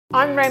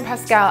I'm Rain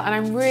Pascal and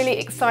I'm really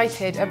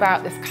excited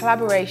about this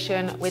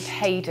collaboration with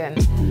Haden.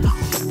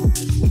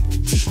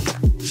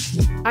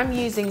 I'm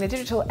using the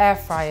digital air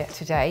fryer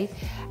today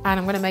and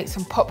I'm going to make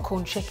some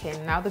popcorn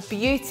chicken. Now the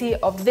beauty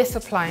of this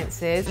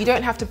appliance is you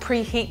don't have to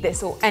preheat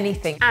this or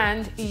anything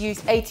and you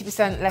use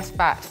 80% less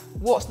fat.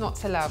 What's not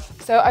to love?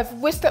 So I've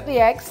whisked up the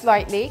egg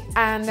slightly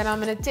and then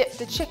I'm going to dip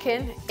the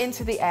chicken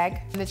into the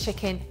egg and the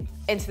chicken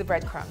into the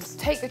breadcrumbs.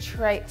 Take the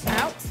tray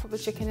out, put the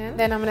chicken in,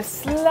 then I'm going to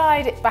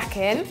slide it back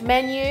in.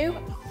 Menu,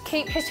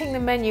 keep hitting the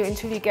menu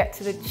until you get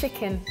to the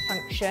chicken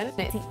function.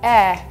 It's the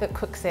air that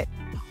cooks it.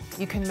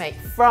 You can make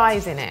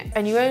fries in it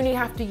and you only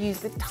have to use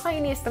the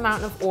tiniest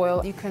amount of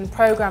oil. You can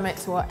program it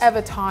to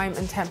whatever time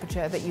and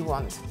temperature that you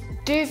want.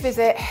 Do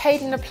visit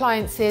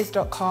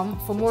hadenappliances.com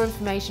for more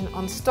information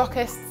on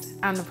stockists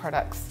and the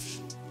products.